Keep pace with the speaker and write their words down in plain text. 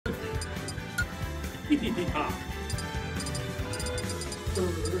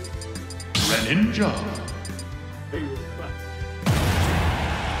Greninja.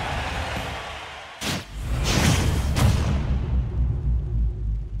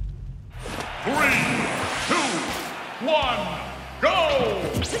 Three, two, one, go!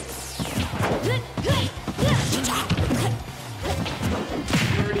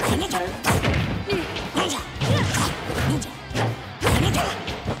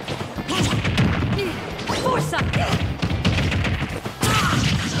 Force up!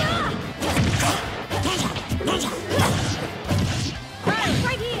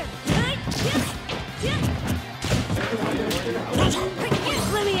 Right here!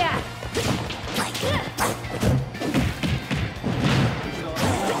 Let me at!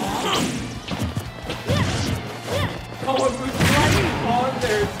 Oh, we're running on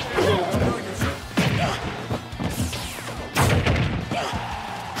there too.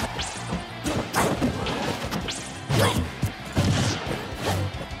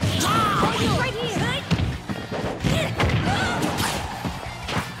 Right here!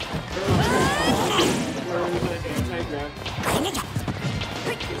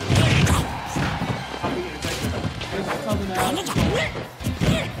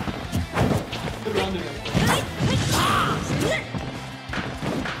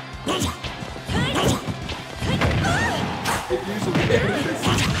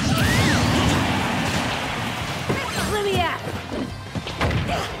 Let me at!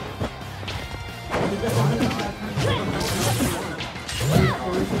 Look on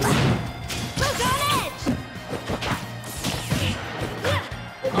edge!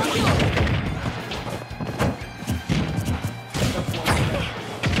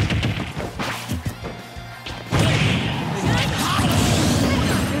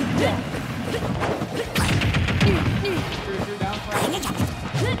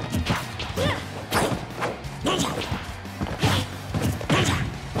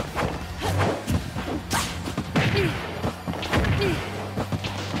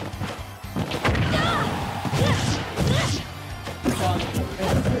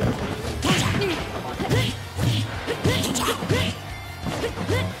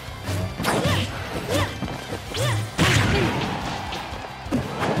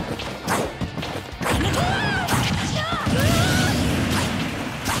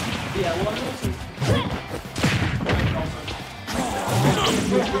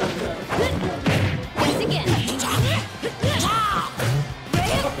 Once again.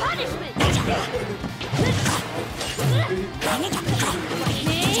 Ray of punishment. Lightning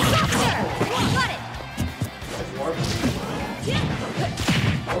Buster. Got it. Prominent.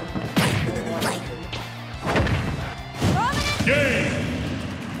 Game!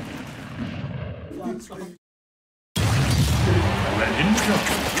 Greninja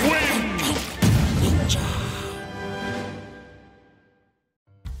wins!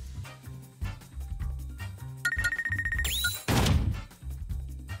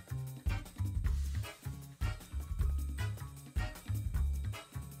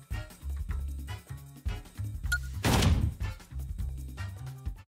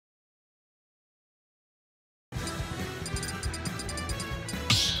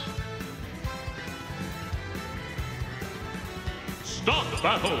 Stop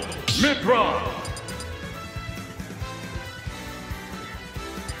battle! Mid-round!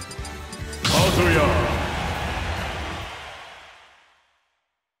 Kazuya!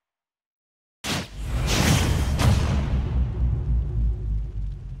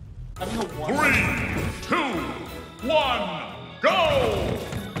 Three, two, one, go!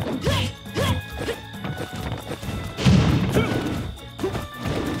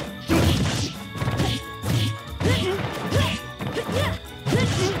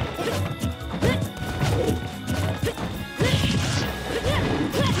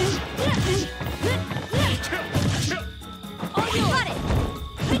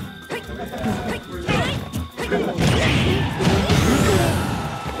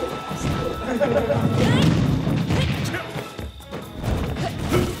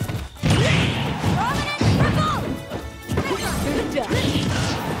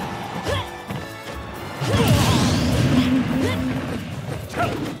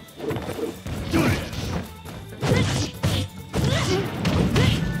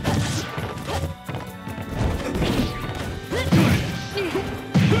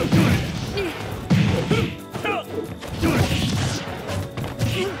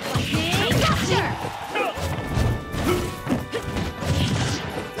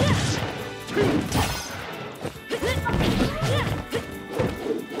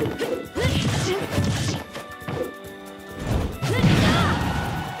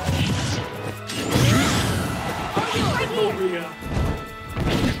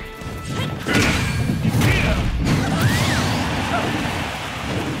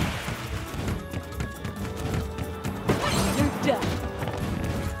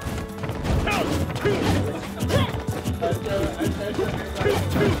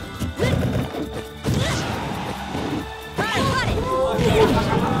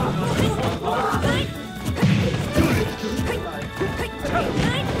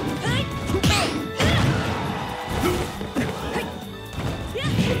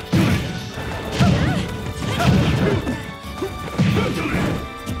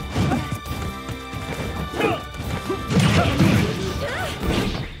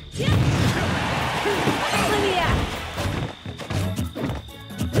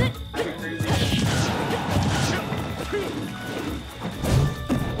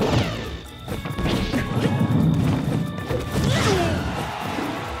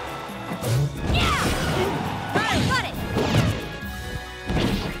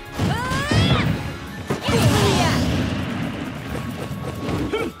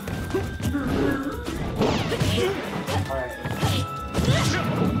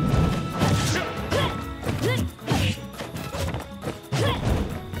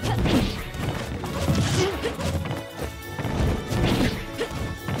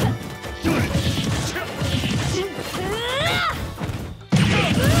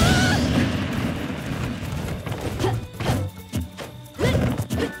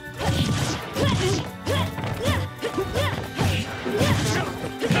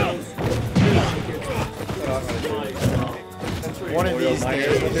 One of these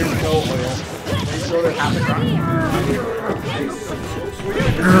days, there's no oil. They show their half a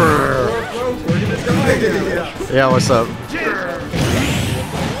Yeah, what's up?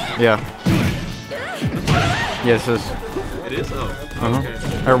 Yeah. Yes, it is. It is? Oh.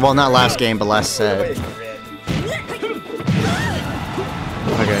 Okay. Or, well, not last game, but last set.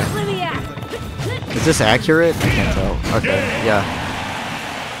 Okay. Is this accurate? I can't tell. Okay, yeah.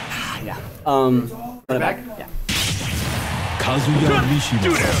 Put it back? Yeah. Kazuya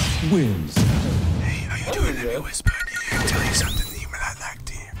Mishima wins. Hey, how you doing? Let me whisper in your ear, tell you something that you might not like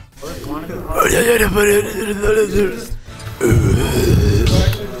to hear.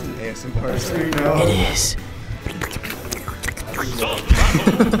 It is.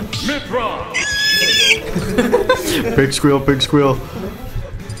 Mithra! Big squeal, big squeal.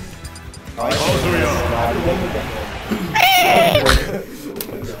 Kazuya!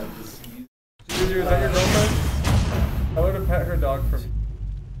 Is that your girlfriend? Tell her to pet her dog for me.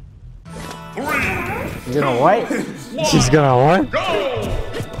 3, She's gonna what? She's gonna what? go!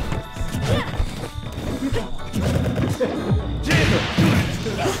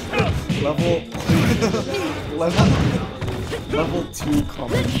 Level 2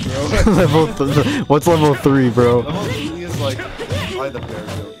 comment, bro. What's level 3, bro? Level 3 is like, why the bear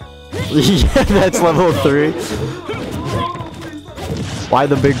joke? Yeah, that's level 3. Why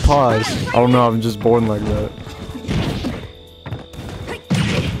the big pause? I don't know, I'm just born like that.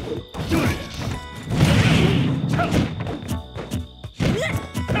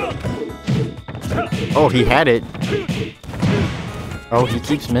 Oh, he had it. Oh, he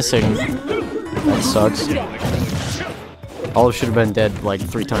keeps missing. That sucks. Olive should have been dead like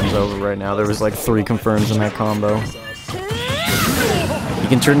 3 times over right now. There was like 3 confirms in that combo. You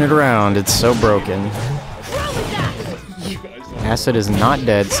can turn it around. It's so broken. Acid is not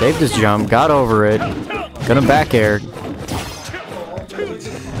dead. Saved his jump. Got over it. Gonna back air.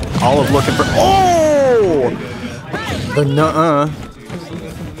 Olive looking for. Oh! The nuh-uh.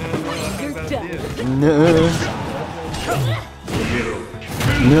 Nuh-uh.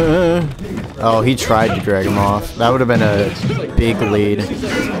 Nuh-uh. Oh, he tried to drag him off. That would have been a big lead.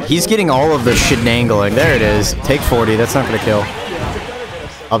 He's getting all of the shenangling. There it is. Take 40. That's not gonna kill.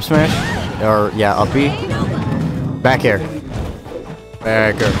 Up smash? Or, yeah, uppy. Back air.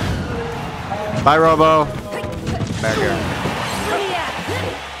 Back air. Bye, Robo. Back air.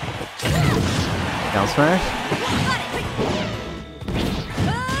 Down smash?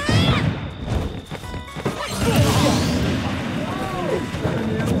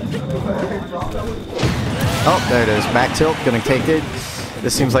 Oh, there it is. Back tilt. Gonna take it.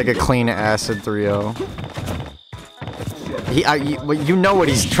 This seems like a clean acid 3-0. You know what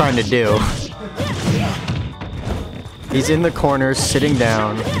he's trying to do. He's in the corner, sitting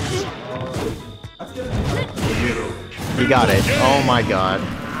down. He got it. Oh my god.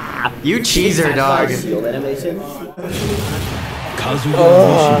 You cheeser, dog.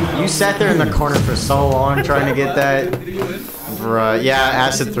 You sat there in the corner for so long trying to get that. Bruh. Yeah,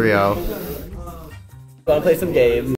 acid 3-0. Wanna play some games?